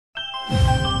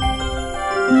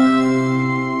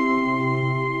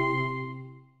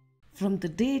From the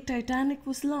day Titanic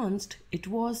was launched, it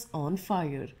was on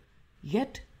fire.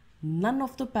 Yet, none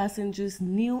of the passengers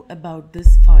knew about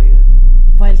this fire.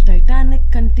 While Titanic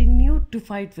continued to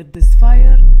fight with this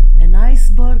fire, an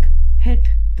iceberg hit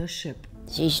the ship.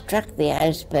 She struck the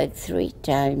iceberg 3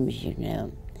 times,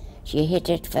 She hit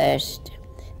it first,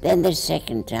 then the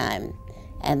second time,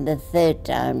 and the third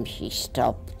time she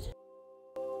stopped.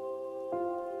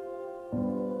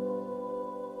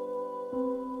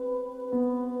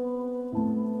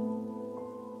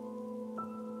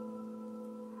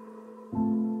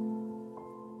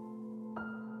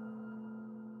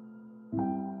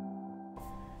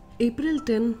 April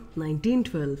 10,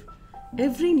 1912.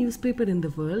 Every newspaper in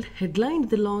the world headlined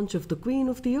the launch of the Queen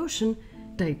of the Ocean,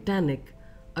 Titanic,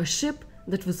 a ship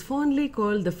that was fondly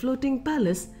called the Floating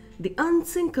Palace, the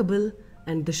Unsinkable,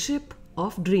 and the Ship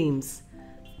of Dreams.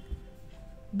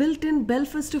 Built in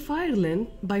Belfast of Ireland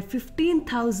by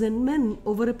 15,000 men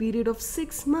over a period of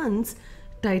 6 months,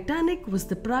 Titanic was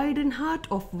the pride and heart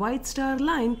of White Star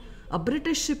Line, a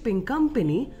British shipping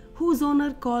company whose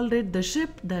owner called it the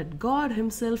ship that God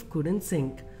himself couldn't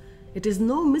sink. It is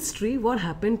no mystery what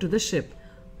happened to the ship,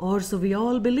 or so we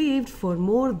all believed for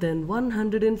more than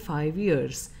 105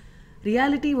 years.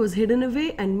 Reality was hidden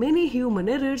away and many human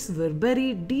errors were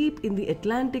buried deep in the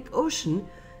Atlantic Ocean,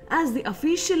 as the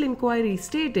official inquiry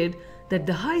stated that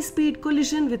the high-speed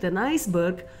collision with an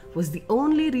iceberg was the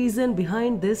only reason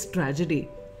behind this tragedy.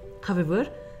 However,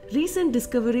 recent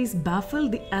discoveries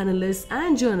baffled the analysts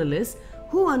and journalists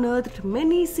who unearthed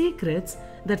many secrets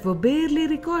that were barely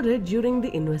recorded during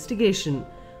the investigation.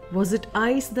 Was it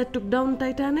ice that took down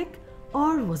Titanic?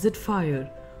 Or was it fire?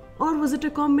 Or was it a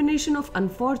combination of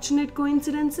unfortunate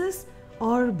coincidences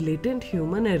or blatant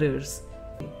human errors?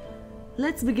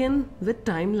 Let's begin with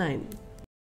timeline.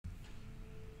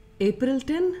 April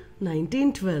 10,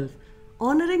 1912.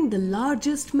 Honoring the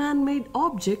largest man-made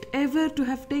object ever to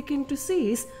have taken to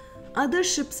seas, other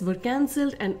ships were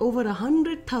cancelled and over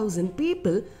 100,000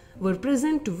 people were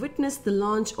present to witness the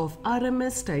launch of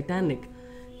RMS Titanic.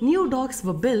 New docks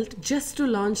were built just to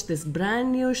launch this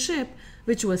brand new ship,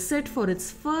 which was set for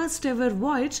its first ever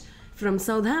voyage from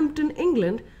Southampton,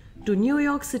 England to New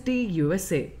York City,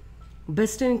 USA.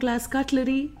 Best-in-class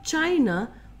cutlery,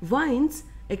 china, wines,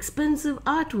 expensive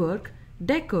artwork,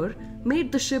 decor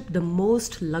made the ship the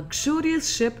most luxurious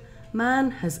ship man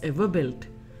has ever built.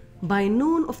 By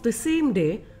noon of the same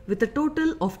day, with a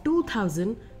total of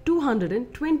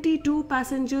 2,222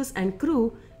 passengers and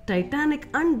crew, Titanic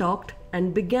undocked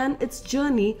and began its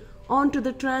journey onto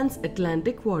the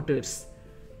transatlantic waters.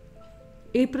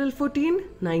 April 14,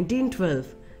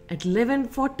 1912. At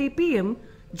 11:40 p.m.,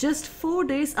 just 4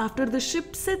 days after the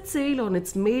ship set sail on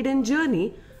its maiden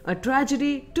journey, a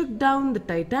tragedy took down the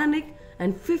Titanic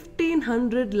and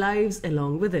 1,500 lives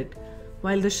along with it.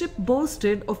 While the ship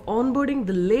boasted of onboarding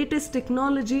the latest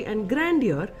technology and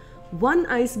grandeur, one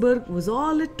iceberg was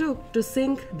all it took to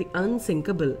sink the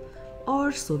unsinkable,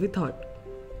 or so we thought.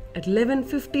 At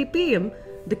 11:50 p.m.,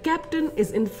 the captain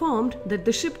is informed that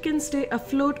the ship can stay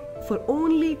afloat for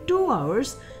only 2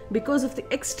 hours because of the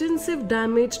extensive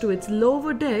damage to its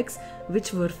lower decks,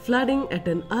 which were flooding at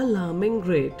an alarming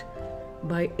rate.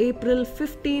 By April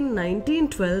 15,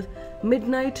 1912,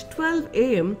 midnight 12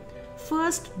 a.m.,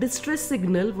 first distress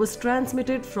signal was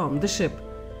transmitted from the ship.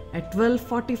 At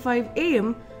 12:45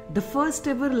 a.m., the first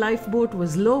ever lifeboat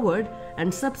was lowered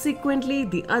and subsequently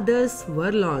the others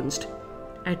were launched.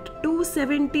 At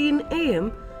 2:17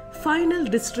 a.m., final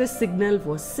distress signal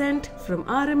was sent from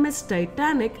RMS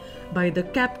Titanic by the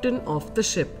captain of the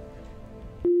ship.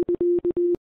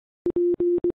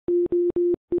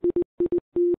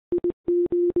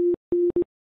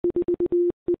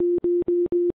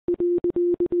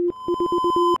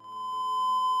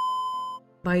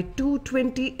 By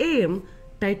 2:20 a.m.,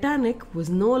 Titanic was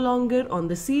no longer on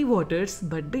the sea waters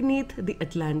but beneath the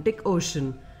Atlantic Ocean.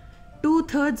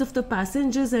 2/3 of the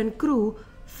passengers and crew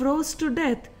froze to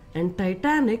death, and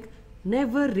Titanic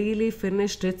never really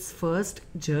finished its first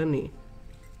journey.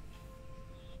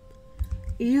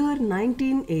 Year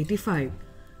 1985.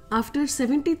 After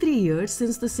 73 years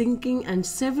since the sinking and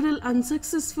several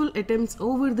unsuccessful attempts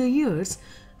over the years,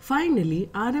 finally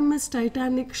RMS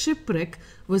Titanic shipwreck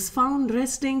was found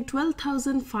resting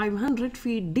 12,500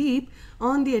 feet deep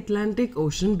on the Atlantic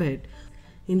Ocean bed.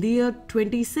 In the year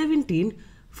 2017,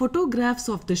 photographs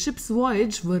of the ship's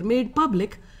voyage were made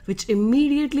public, which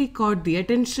immediately caught the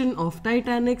attention of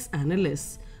Titanic's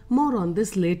analysts. More on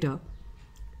this later.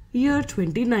 Year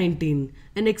 2019.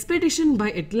 An expedition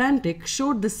by Atlantic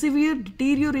showed the severe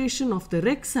deterioration of the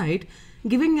wreck site,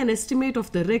 giving an estimate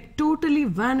of the wreck totally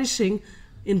vanishing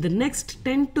in the next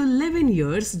 10 to 11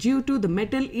 years due to the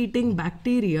metal-eating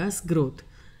bacteria's growth.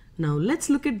 Now let's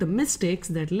look at the mistakes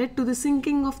that led to the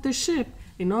sinking of the ship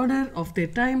in order of their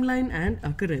timeline and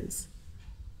occurrence.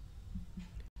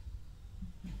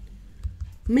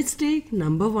 Mistake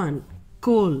number 1.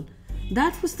 Coal.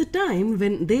 That was the time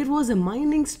when there was a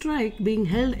mining strike being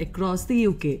held across the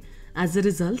UK. As a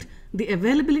result, the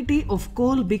availability of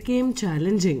coal became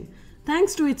challenging.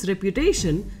 Thanks to its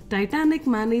reputation, Titanic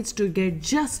managed to get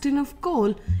just enough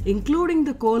coal, including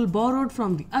the coal borrowed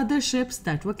from the other ships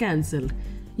that were cancelled.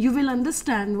 You will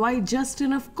understand why just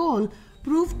enough coal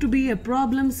proved to be a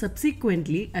problem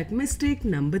subsequently at mistake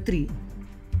number 3.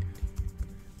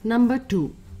 Number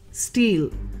 2.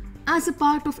 Steel. As a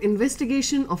part of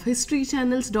investigation of History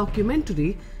Channel's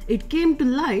documentary, it came to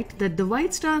light that the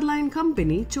White Star Line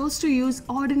company chose to use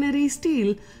ordinary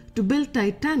steel to build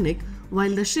Titanic,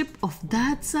 while the ship of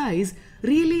that size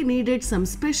really needed some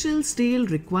special steel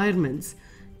requirements.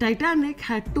 Titanic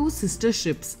had 2 sister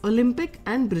ships, Olympic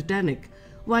and Britannic.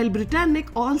 While Britannic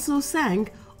also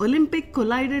sank, Olympic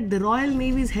collided the Royal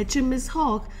Navy's HMS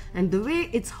Hawke, and the way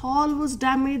its hull was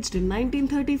damaged in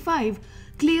 1935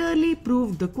 clearly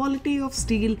proved the quality of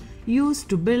steel used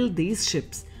to build these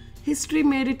ships. History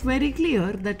made it very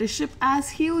clear that a ship as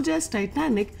huge as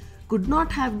Titanic could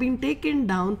not have been taken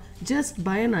down just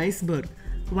by an iceberg.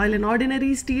 While an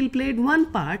ordinary steel played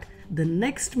one part, the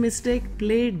next mistake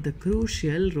played the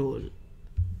crucial role.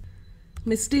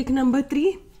 Mistake number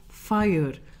 3.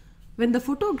 Fire. When the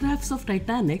photographs of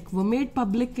Titanic were made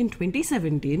public in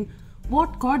 2017,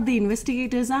 what caught the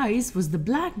investigators' eyes was the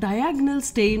black diagonal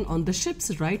stain on the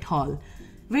ship's right hull.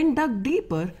 When dug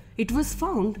deeper, it was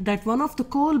found that one of the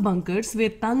coal bunkers where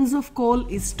tons of coal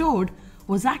is stored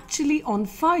was actually on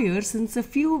fire since a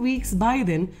few weeks by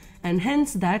then, and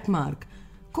hence that mark.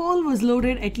 Coal was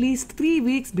loaded at least 3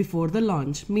 weeks before the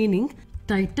launch, meaning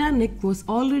Titanic was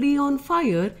already on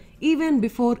fire even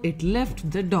before it left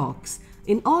the docks.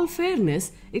 In all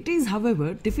fairness, it is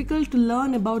however difficult to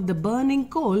learn about the burning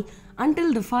coal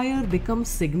until the fire becomes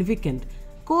significant.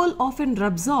 Coal often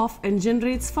rubs off and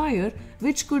generates fire,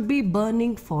 which could be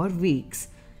burning for weeks.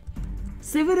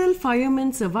 Several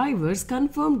firemen survivors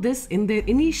confirmed this in their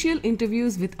initial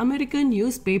interviews with American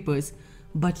newspapers,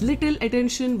 but little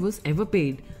attention was ever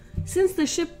paid. Since the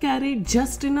ship carried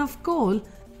just enough coal,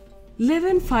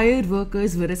 11 fire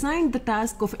workers were assigned the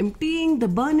task of emptying the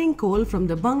burning coal from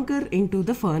the bunker into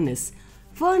the furnace.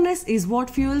 Furnace is what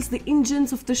fuels the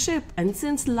engines of the ship, and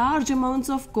since large amounts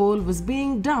of coal was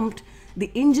being dumped,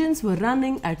 the engines were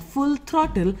running at full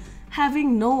throttle,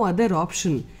 having no other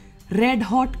option. Red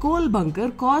hot coal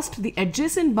bunker caused the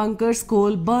adjacent bunker's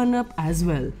coal burn up as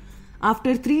well.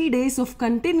 After 3 days of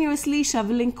continuously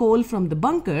shoveling coal from the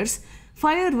bunkers,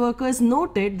 fire workers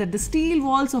noted that the steel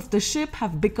walls of the ship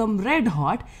have become red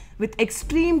hot with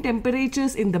extreme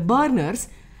temperatures in the burners,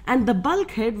 and the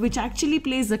bulkhead, which actually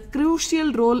plays a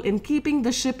crucial role in keeping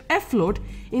the ship afloat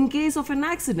in case of an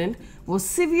accident, was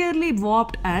severely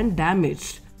warped and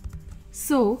damaged.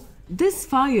 So, this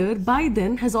fire by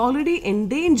then has already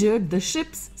endangered the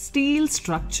ship's steel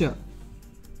structure.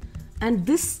 And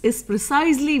this is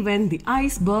precisely when the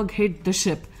iceberg hit the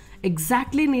ship,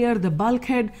 exactly near the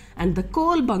bulkhead and the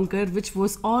coal bunker, which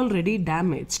was already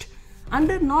damaged.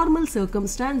 Under normal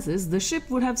circumstances, the ship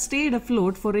would have stayed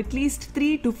afloat for at least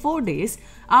 3 to 4 days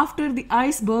after the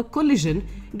iceberg collision,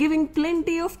 giving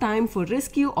plenty of time for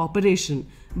rescue operation.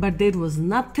 But there was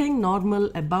nothing normal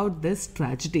about this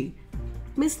tragedy.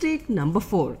 Mistake number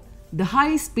 4. The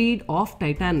high speed of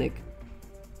Titanic.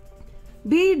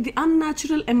 Be it the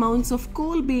unnatural amounts of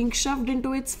coal being shoved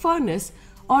into its furnace,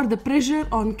 or the pressure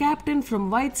on captain from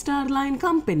White Star Line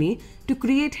company to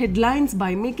create headlines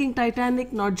by making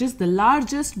Titanic not just the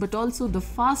largest but also the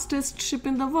fastest ship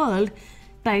in the world,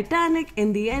 Titanic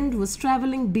in the end was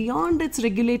traveling beyond its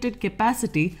regulated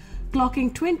capacity,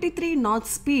 clocking 23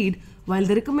 knots speed while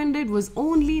the recommended was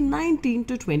only 19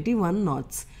 to 21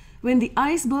 knots. When the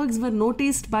icebergs were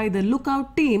noticed by the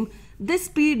lookout team, this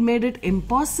speed made it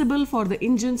impossible for the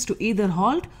engines to either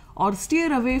halt or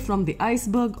steer away from the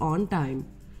iceberg on time.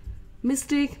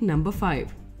 Mistake number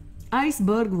 5.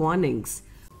 Iceberg warnings.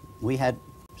 We had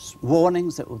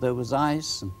warnings that there was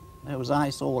ice, and there was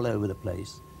ice all over the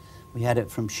place. We had it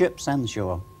from ships and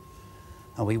shore,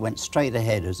 and we went straight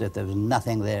ahead as if there was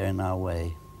nothing there in our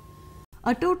way.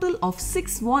 A total of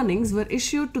 6 warnings were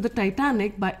issued to the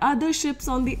Titanic by other ships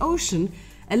on the ocean,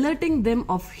 alerting them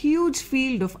of huge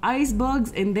field of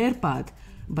icebergs in their path,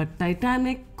 but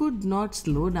Titanic could not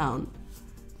slow down.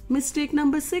 Mistake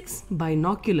number 6.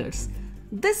 Binoculars.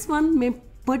 This one may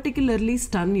particularly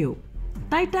stun you.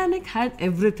 Titanic had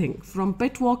everything from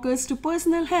pet walkers to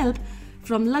personal help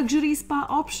from luxury spa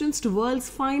options to world's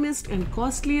finest and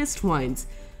costliest wines.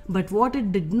 But what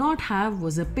it did not have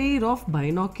was a pair of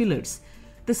binoculars.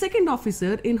 The second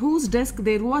officer, in whose desk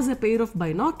there was a pair of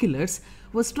binoculars,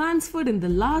 was transferred in the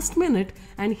last minute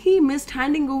and he missed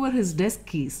handing over his desk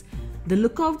keys. The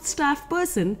lookout staff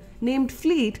person, named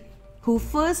Fleet, who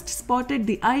first spotted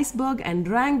the iceberg and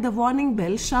rang the warning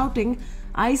bell shouting,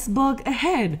 "Iceberg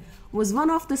ahead," was one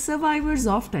of the survivors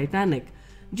of Titanic.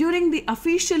 During the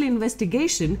official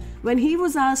investigation, when he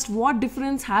was asked what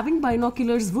difference having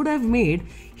binoculars would have made,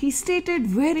 he stated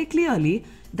very clearly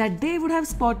that they would have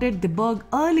spotted the berg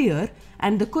earlier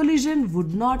and the collision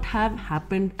would not have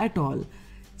happened at all.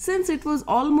 Since it was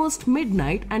almost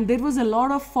midnight and there was a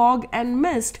lot of fog and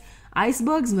mist,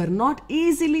 icebergs were not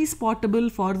easily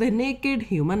spottable for the naked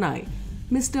human eye.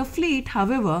 Mr. Fleet,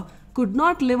 however, could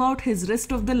not live out his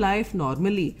rest of the life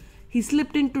normally. He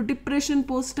slipped into depression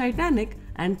post-Titanic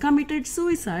and committed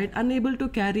suicide, unable to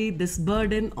carry this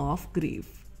burden of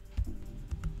grief.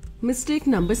 Mistake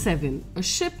number 7. A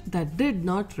ship that did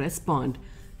not respond.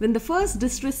 When the first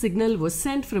distress signal was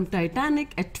sent from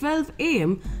Titanic at 12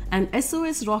 am and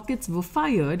SOS rockets were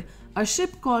fired, a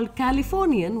ship called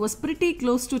Californian was pretty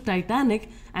close to Titanic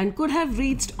and could have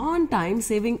reached on time,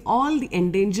 saving all the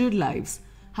endangered lives.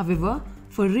 However,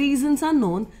 for reasons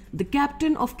unknown, the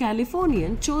captain of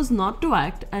Californian chose not to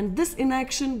act and this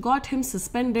inaction got him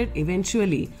suspended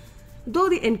eventually. Though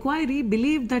the inquiry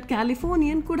believed that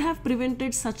Californian could have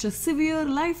prevented such a severe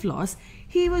life loss,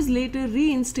 he was later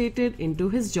reinstated into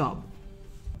his job.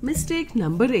 Mistake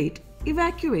number 8.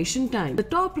 Evacuation time. The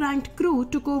top-ranked crew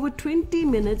took over 20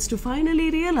 minutes to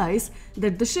finally realize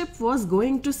that the ship was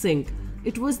going to sink.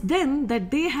 It was then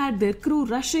that they had their crew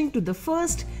rushing to the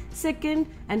first, second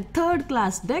and third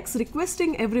class decks,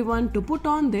 requesting everyone to put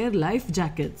on their life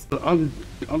jackets. On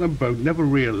a boat, never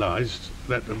realised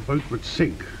that the boat would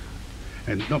sink,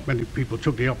 and not many people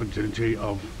took the opportunity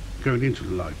of going into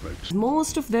the lifeboats.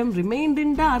 Most of them remained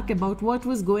in dark about what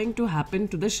was going to happen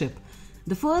to the ship.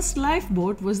 The first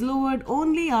lifeboat was lowered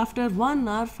only after 1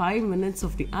 hour 5 minutes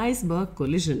of the iceberg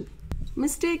collision.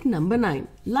 Mistake number 9.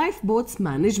 Lifeboats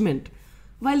management.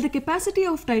 While the capacity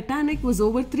of Titanic was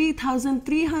over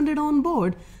 3,300 on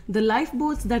board, the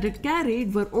lifeboats that it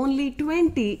carried were only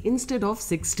 20 instead of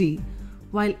 60.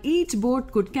 While each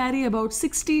boat could carry about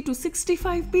 60 to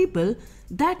 65 people,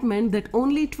 that meant that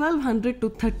only 1,200 to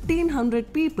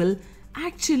 1,300 people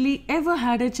actually ever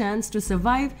had a chance to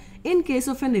survive in case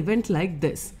of an event like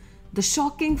this. The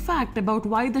shocking fact about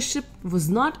why the ship was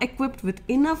not equipped with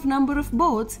enough number of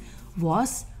boats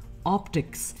was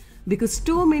optics, because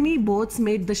too many boats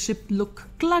made the ship look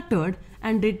cluttered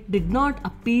and it did not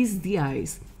appease the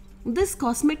eyes. This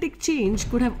cosmetic change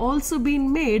could have also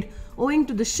been made owing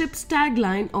to the ship's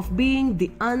tagline of being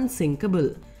the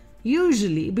unsinkable.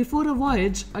 Usually, before a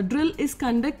voyage, a drill is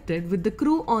conducted with the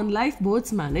crew on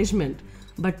lifeboats management.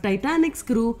 But Titanic's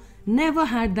crew never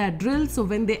had that drill, so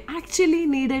when they actually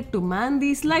needed to man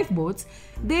these lifeboats,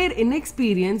 their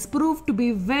inexperience proved to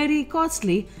be very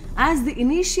costly, as the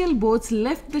initial boats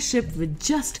left the ship with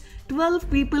just 12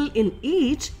 people in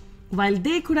each, while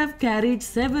they could have carried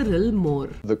several more.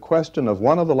 The question of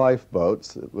one of the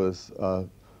lifeboats, it was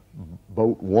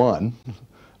boat 1,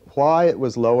 why it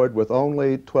was lowered with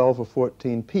only 12 or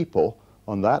 14 people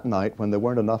on that night when there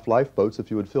weren't enough lifeboats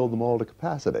if you would fill them all to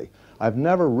capacity. I've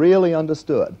never really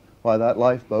understood why that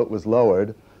lifeboat was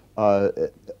lowered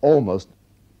almost,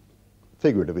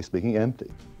 figuratively speaking, empty.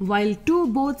 While 2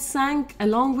 boats sank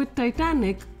along with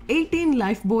Titanic, 18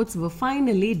 lifeboats were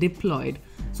finally deployed.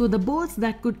 So the boats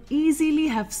that could easily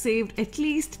have saved at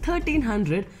least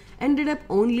 1,300 ended up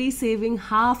only saving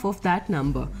half of that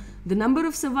number. The number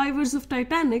of survivors of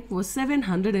Titanic was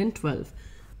 712.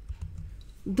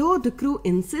 Though the crew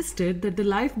insisted that the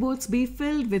lifeboats be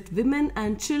filled with women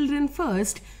and children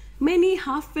first, many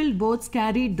half-filled boats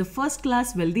carried the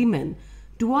first-class wealthy men.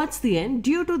 Towards the end,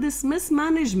 due to this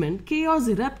mismanagement, chaos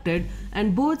erupted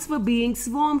and boats were being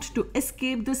swarmed to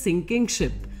escape the sinking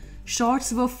ship.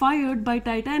 Shots were fired by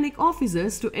Titanic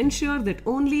officers to ensure that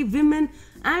only women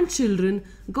and children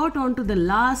got onto the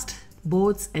last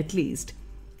boats at least.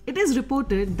 It is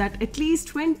reported that at least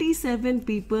 27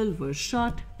 people were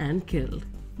shot and killed.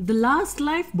 The last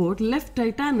lifeboat left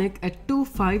Titanic at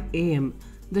 2:05 am.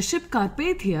 The ship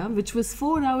Carpathia, which was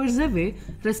 4 hours away,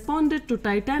 responded to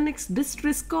Titanic's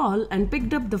distress call and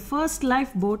picked up the first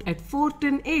lifeboat at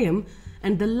 4:10 am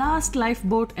and the last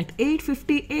lifeboat at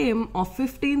 8:50 am of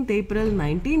 15th April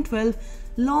 1912,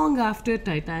 long after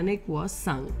Titanic was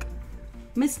sunk.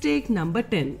 Mistake number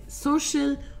 10.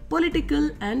 Social,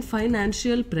 political and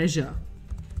financial pressure.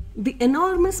 The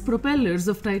enormous propellers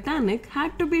of Titanic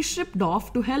had to be shipped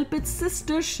off to help its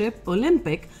sister ship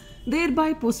Olympic,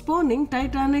 thereby postponing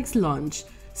Titanic's launch.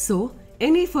 So,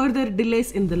 any further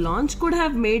delays in the launch could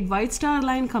have made White Star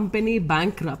Line Company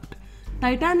bankrupt.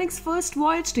 Titanic's first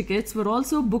voyage tickets were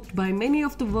also booked by many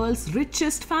of the world's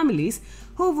richest families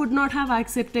who would not have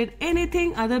accepted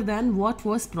anything other than what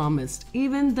was promised,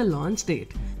 even the launch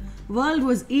date. World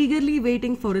was eagerly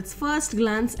waiting for its first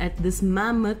glance at this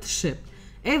mammoth ship.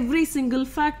 Every single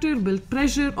factor built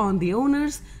pressure on the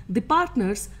owners, the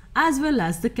partners, as well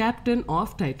as the captain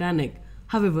of Titanic.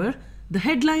 However, the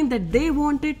headline that they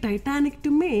wanted Titanic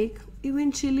to make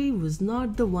eventually was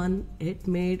not the one it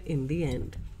made in the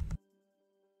end.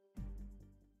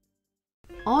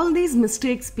 All these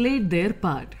mistakes played their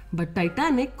part, but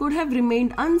Titanic could have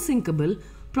remained unsinkable,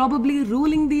 probably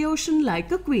ruling the ocean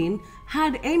like a queen,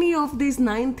 had any of these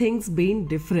 9 things been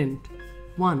different.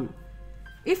 1.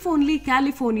 If only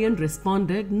Californian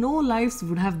responded, no lives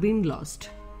would have been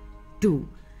lost. 2.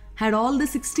 Had all the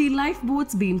 60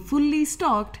 lifeboats been fully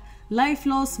stocked, life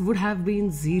loss would have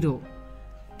been 0.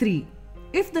 3.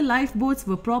 If the lifeboats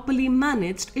were properly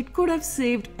managed, it could have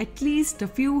saved at least a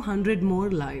few hundred more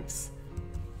lives.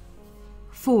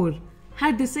 4.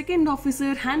 Had the second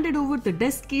officer handed over the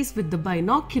desk keys with the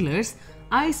binoculars,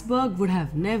 iceberg would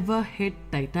have never hit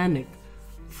Titanic.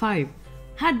 5.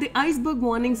 Had the iceberg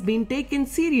warnings been taken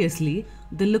seriously,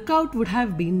 the lookout would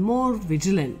have been more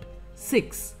vigilant.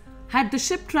 6. Had the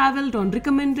ship travelled on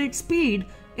recommended speed,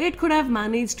 it could have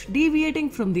managed deviating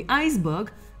from the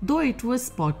iceberg, though it was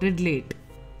spotted late.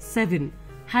 7.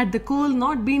 Had the coal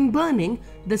not been burning,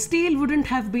 the steel wouldn't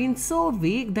have been so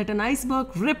weak that an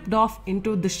iceberg ripped off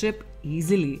into the ship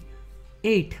easily.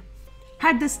 8.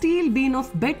 Had the steel been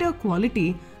of better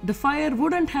quality, the fire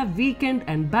wouldn't have weakened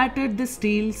and battered the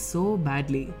steel so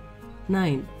badly.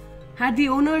 9. Had the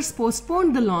owners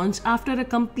postponed the launch after a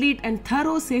complete and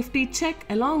thorough safety check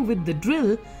along with the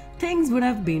drill, things would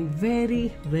have been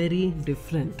very, very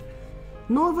different.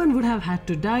 No one would have had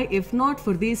to die if not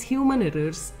for these human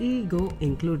errors, ego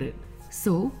included.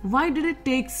 So, why did it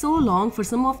take so long for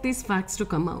some of these facts to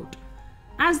come out?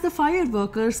 As the fire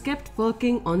workers kept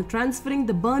working on transferring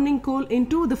the burning coal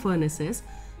into the furnaces,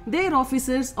 their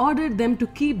officers ordered them to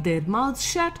keep their mouths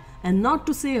shut and not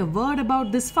to say a word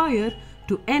about this fire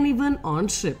to anyone on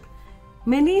ship.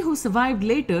 Many who survived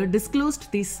later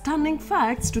disclosed these stunning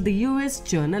facts to the US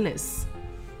journalists.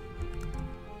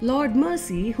 Lord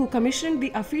Mersey, who commissioned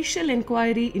the official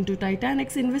inquiry into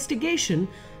Titanic's investigation,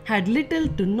 had little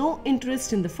to no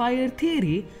interest in the fire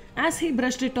theory, as he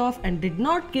brushed it off and did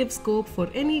not give scope for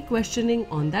any questioning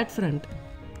on that front.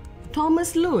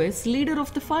 Thomas Lewis, leader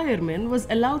of the firemen, was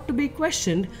allowed to be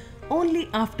questioned only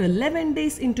after 11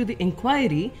 days into the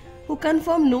inquiry, who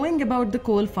confirmed knowing about the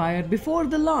coal fire before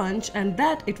the launch and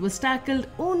that it was tackled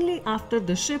only after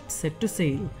the ship set to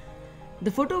sail.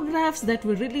 The photographs that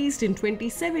were released in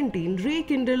 2017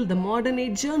 rekindled the modern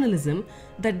age journalism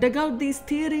that dug out these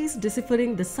theories,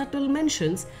 deciphering the subtle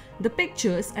mentions, the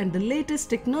pictures and the latest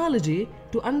technology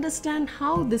to understand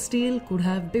how the steel could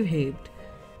have behaved.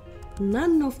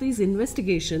 None of these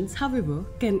investigations, however,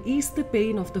 can ease the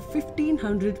pain of the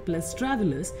 1500 plus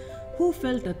travelers who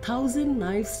felt 1,000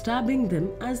 knives stabbing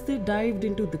them as they dived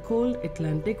into the cold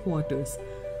Atlantic waters,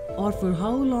 or for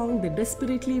how long they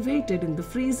desperately waited in the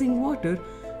freezing water,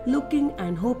 looking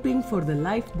and hoping for the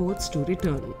lifeboats to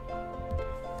return.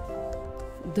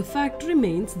 The fact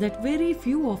remains that very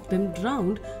few of them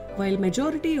drowned, while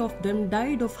majority of them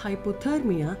died of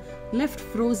hypothermia, left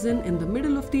frozen in the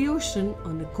middle of the ocean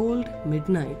on a cold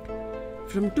midnight.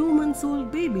 From 2-month-old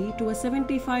baby to a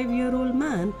 75-year-old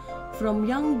man, from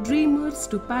young dreamers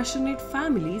to passionate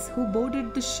families who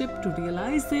boarded the ship to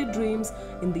realize their dreams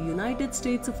in the United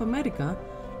States of America,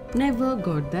 never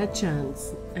got that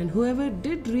chance. And whoever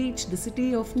did reach the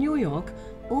city of New York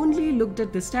only looked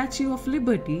at the Statue of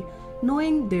Liberty,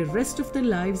 knowing their rest of their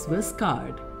lives were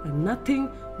scarred and nothing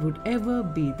would ever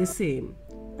be the same.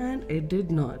 And it did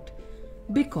not.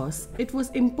 Because it was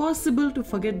impossible to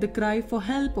forget the cry for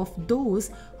help of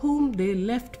those whom they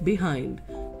left behind.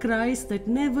 Cries that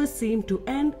never seemed to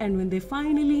end, and when they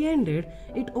finally ended,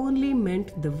 it only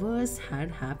meant the worst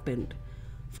had happened.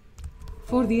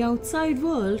 For the outside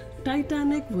world,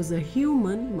 Titanic was a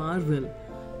human marvel.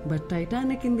 But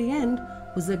Titanic in the end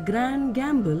was a grand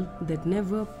gamble that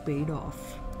never paid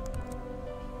off.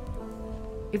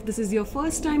 If this is your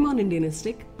first time on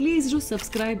Indianistic, please do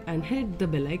subscribe and hit the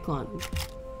bell icon.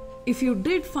 If you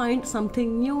did find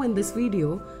something new in this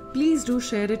video, please do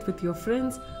share it with your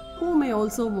friends who may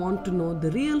also want to know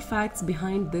the real facts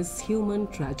behind this human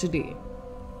tragedy.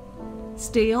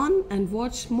 Stay on and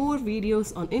watch more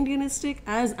videos on Indianistic,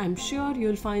 as I'm sure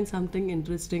you'll find something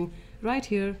interesting right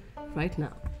here, right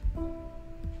now.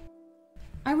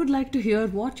 I would like to hear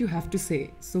what you have to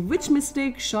say. So which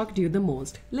mistake shocked you the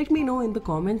most? Let me know in the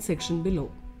comment section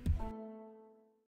below.